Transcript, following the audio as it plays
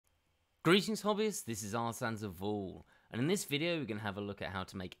Greetings hobbyists, this is Arsans of Vol, and in this video we're going to have a look at how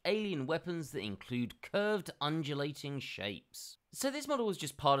to make alien weapons that include curved undulating shapes. So this model is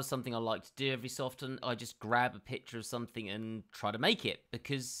just part of something I like to do every so often. I just grab a picture of something and try to make it,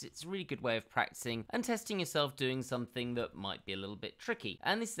 because it's a really good way of practicing and testing yourself doing something that might be a little bit tricky.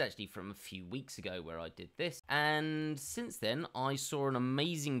 And this is actually from a few weeks ago where I did this, and since then I saw an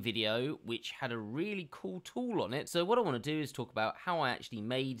amazing video which had a really cool tool on it. So what I want to do is talk about how I actually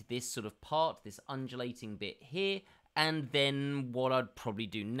made this sort of part, this undulating bit here, and then what I'd probably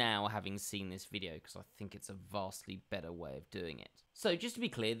do now having seen this video, because I think it's a vastly better way of doing it. So just to be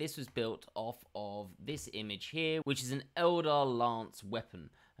clear, this was built off of this image here, which is an Eldar Lance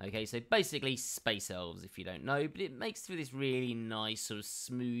weapon. Okay, so basically space elves if you don't know, but it makes through this really nice sort of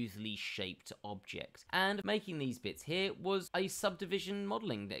smoothly shaped object. And making these bits here was a subdivision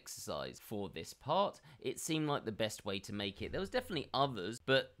modeling exercise for this part. It seemed like the best way to make it. There was definitely others,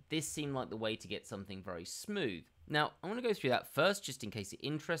 but this seemed like the way to get something very smooth. Now, I'm going to go through that first, just in case it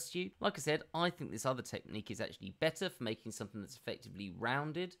interests you. Like I said, I think this other technique is actually better for making something that's effectively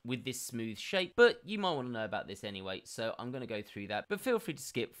rounded with this smooth shape, but you might want to know about this anyway, so I'm going to go through that. But feel free to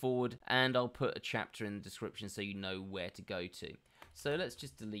skip forward, and I'll put a chapter in the description so you know where to go to. So let's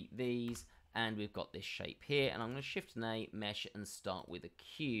just delete these. And we've got this shape here, and I'm going to shift and A, mesh, and start with a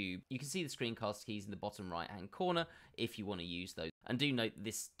cube. You can see the screencast keys in the bottom right hand corner if you want to use those. And do note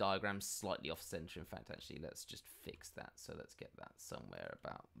this diagram's slightly off center. In fact, actually, let's just fix that. So let's get that somewhere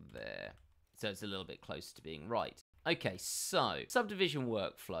about there. So it's a little bit closer to being right. Okay, so subdivision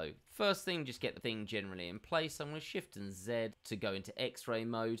workflow. First thing, just get the thing generally in place. I'm going to shift and Z to go into X-ray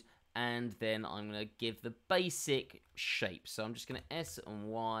mode. And then I'm going to give the basic shape. So I'm just going to S and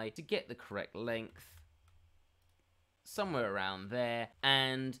Y to get the correct length, somewhere around there,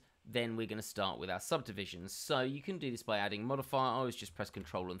 and then we're going to start with our subdivisions. So you can do this by adding modifier. I always just press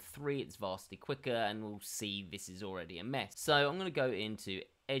Ctrl and 3, it's vastly quicker, and we'll see this is already a mess. So I'm going to go into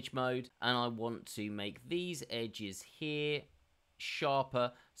edge mode, and I want to make these edges here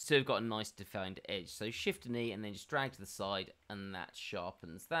sharper, so we've got a nice defined edge. So shift and E and then just drag to the side, and that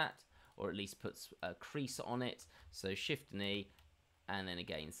sharpens that, or at least puts a crease on it. So shift and E, and then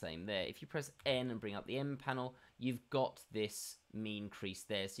again same there. If you press N and bring up the M panel, you've got this mean crease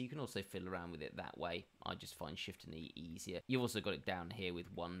there, so you can also fiddle around with it that way. I just find shift and E easier. You've also got it down here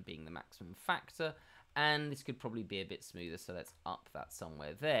with 1 being the maximum factor, and this could probably be a bit smoother, so let's up that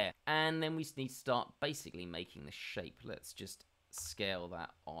somewhere there. And then we need to start basically making the shape. Let's just scale that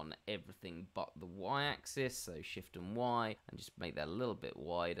on everything but the y-axis, so shift and Y, and just make that a little bit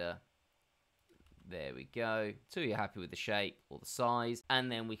wider. There we go. So you're happy with the shape or the size,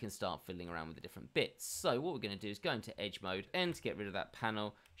 and then we can start fiddling around with the different bits. So what we're going to do is go into edge mode, and to get rid of that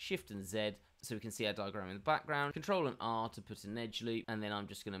panel, shift and Z so we can see our diagram in the background, Control and R to put an edge loop, and then I'm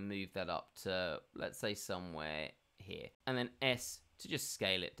just going to move that up to, let's say, somewhere here, and then S to just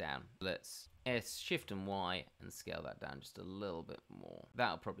scale it down. Let's S, shift and Y, and scale that down just a little bit more.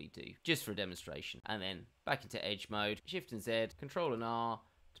 That'll probably do, just for a demonstration. And then back into edge mode, shift and Z, Control and R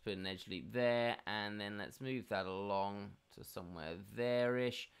to put an edge loop there, and then let's move that along to somewhere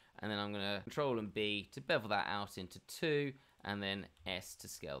there-ish, and then I'm going to Control and B to bevel that out into 2, and then S to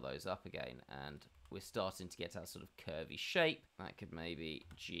scale those up again, and we're starting to get our sort of curvy shape. That could maybe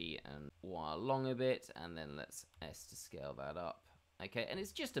G and Y along a bit, and then let's S to scale that up. Okay, and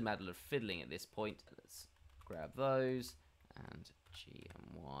it's just a matter of fiddling at this point. Let's grab those, and G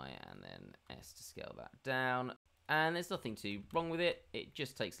and Y, and then S to scale that down. And there's nothing too wrong with it. It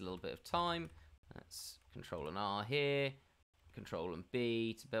just takes a little bit of time. Let's Control and R here, Control and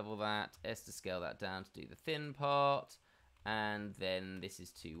B to bevel that, S to scale that down to do the thin part. And then this is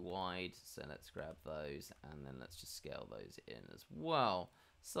too wide, so let's grab those, and then let's just scale those in as well.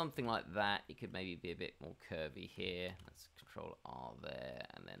 Something like that. It could maybe be a bit more curvy here. Let's Control R there,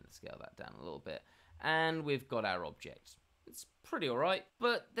 and then scale that down a little bit. And we've got our object. It's pretty alright,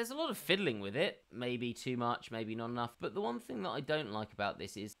 but there's a lot of fiddling with it. Maybe too much, maybe not enough. But the one thing that I don't like about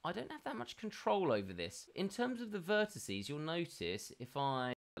this is I don't have that much control over this. In terms of the vertices, you'll notice if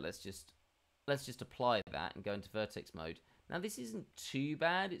I... Let's just apply that and go into vertex mode. Now this isn't too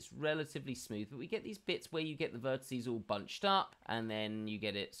bad, it's relatively smooth, but we get these bits where you get the vertices all bunched up, and then you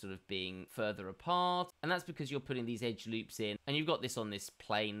get it sort of being further apart, and that's because you're putting these edge loops in, and you've got this on this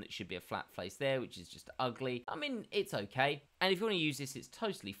plane that should be a flat face there, which is just ugly. I mean, it's okay, and if you want to use this, it's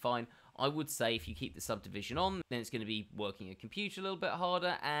totally fine. I would say if you keep the subdivision on, then it's going to be working a computer a little bit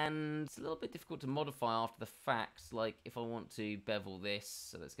harder, and it's a little bit difficult to modify after the fact. Like if I want to bevel this,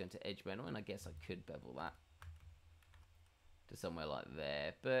 so let's go into edge mode, and I guess I could bevel that to somewhere like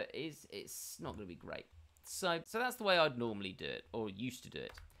there, but it's not going to be great. So that's the way I'd normally do it, or used to do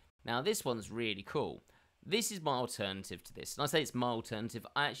it. Now this one's really cool. This is my alternative to this. And I say it's my alternative.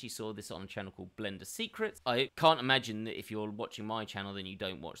 I actually saw this on a channel called Blender Secrets. I can't imagine that if you're watching my channel, then you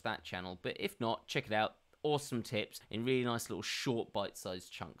don't watch that channel. But if not, check it out. Awesome tips in really nice little short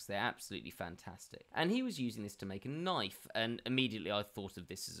bite-sized chunks. They're absolutely fantastic. And he was using this to make a knife. And immediately I thought of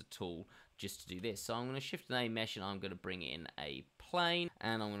this as a tool just to do this. So I'm going to shift an A mesh and I'm going to bring in a plane.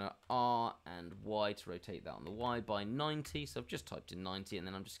 And I'm going to R and Y to rotate that on the Y by 90. So I've just typed in 90 and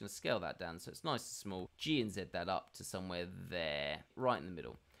then I'm just going to scale that down so it's nice and small. G and Z that up to somewhere there, right in the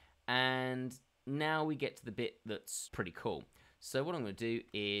middle. And now we get to the bit that's pretty cool. So what I'm going to do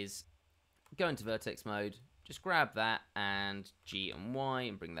is go into vertex mode, just grab that and G and Y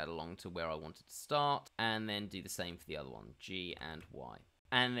and bring that along to where I wanted to start, and then do the same for the other one, G and Y.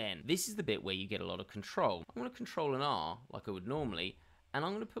 And then this is the bit where you get a lot of control. I'm going to control an R like I would normally, and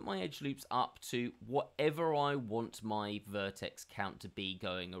I'm going to put my edge loops up to whatever I want my vertex count to be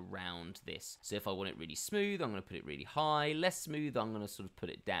going around this. So if I want it really smooth, I'm going to put it really high. Less smooth, I'm going to sort of put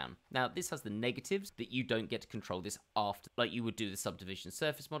it down. Now, this has the negatives that you don't get to control this after, like you would do the subdivision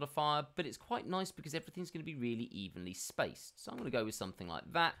surface modifier, but it's quite nice because everything's going to be really evenly spaced. So I'm going to go with something like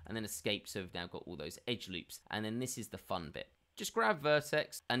that, and then escape, so we've now got all those edge loops. And then this is the fun bit. Just grab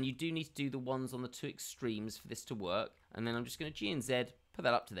vertex, and you do need to do the ones on the two extremes for this to work. And then I'm just going to G and Z, put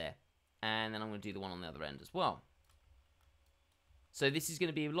that up to there. And then I'm going to do the one on the other end as well. So this is going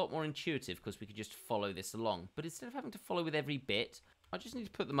to be a lot more intuitive because we can just follow this along. But instead of having to follow with every bit, I just need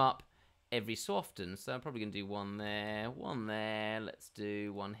to put them up every so often. So I'm probably going to do one there. Let's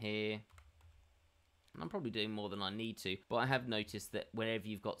do one here. And I'm probably doing more than I need to, but I have noticed that wherever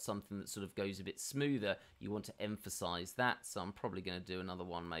you've got something that sort of goes a bit smoother, you want to emphasize that. So I'm probably going to do another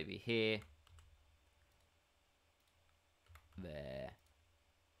one maybe here. There.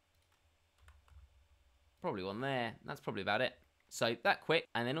 Probably one there. That's probably about it. So that quick,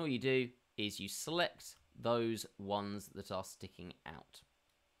 and then all you do is you select those ones that are sticking out.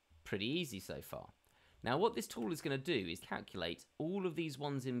 Pretty easy so far. Now what this tool is going to do is calculate all of these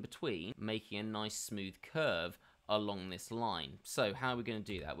ones in between, making a nice smooth curve along this line. So how are we going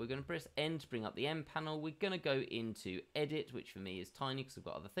to do that? We're going to press N to bring up the M panel. We're going to go into Edit, which for me is tiny because I've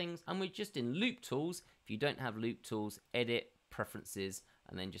got other things. And we're just in Loop Tools. If you don't have Loop Tools, Edit, Preferences,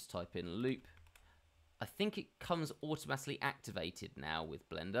 and then just type in Loop. I think it comes automatically activated now with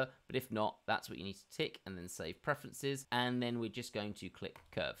Blender, but if not, that's what you need to tick and then save Preferences. And then we're just going to click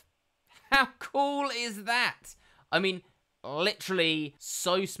Curve. How cool is that? I mean, literally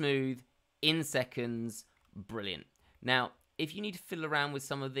so smooth, in seconds, brilliant. Now, if you need to fiddle around with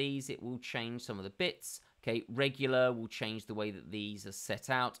some of these, it will change some of the bits. Okay, regular will change the way that these are set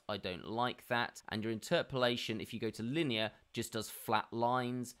out. I don't like that. And your interpolation, if you go to linear, just does flat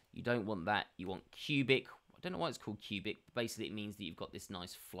lines. You don't want that. You want cubic. I don't know why it's called cubic, but basically it means that you've got this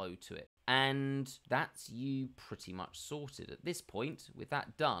nice flow to it. And that's you pretty much sorted. At this point, with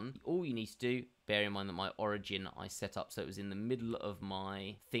that done, all you need to do, bear in mind that my origin I set up so it was in the middle of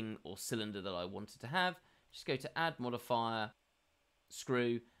my thing or cylinder that I wanted to have, just go to add modifier,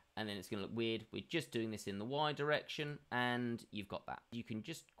 screw, and then it's going to look weird. We're just doing this in the Y direction, and you've got that. You can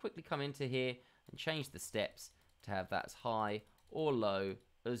just quickly come into here and change the steps to have that as high or low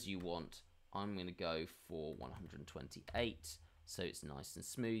as you want. I'm going to go for 128, so it's nice and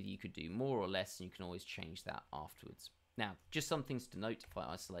smooth. You could do more or less, and you can always change that afterwards. Now, just some things to note if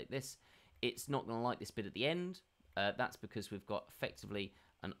I isolate this. It's not going to like this bit at the end. That's because we've got effectively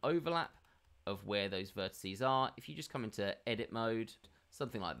an overlap of where those vertices are. If you just come into edit mode,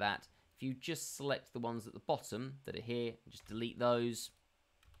 something like that, if you just select the ones at the bottom that are here, just delete those,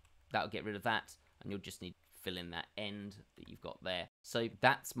 that'll get rid of that, and you'll just need to fill in that end that you've got there. So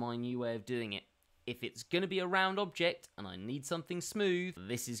that's my new way of doing it. If it's going to be a round object and I need something smooth,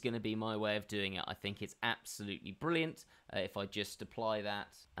 this is going to be my way of doing it. I think it's absolutely brilliant. If I just apply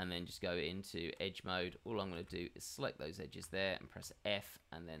that and then just go into edge mode, all I'm going to do is select those edges there and press F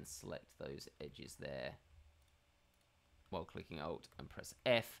and then select those edges there while clicking Alt and press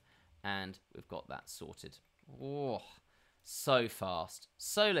F, and we've got that sorted. Oh, so fast,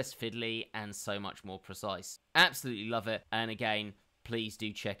 so less fiddly, and so much more precise. Absolutely love it. And again, please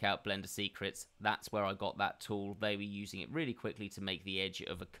do check out Blender Secrets. That's where I got that tool. They were using it really quickly to make the edge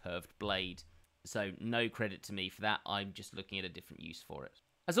of a curved blade. So no credit to me for that. I'm just looking at a different use for it.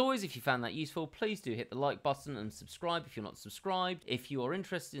 As always, if you found that useful, please do hit the like button and subscribe if you're not subscribed. If you are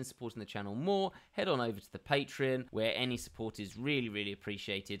interested in supporting the channel more, head on over to the Patreon, where any support is really, really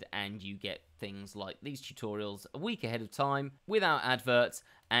appreciated, and you get things like these tutorials a week ahead of time without adverts,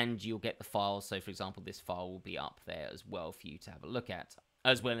 and you'll get the files. So, for example, this file will be up there as well for you to have a look at,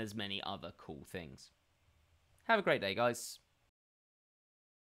 as well as many other cool things. Have a great day, guys.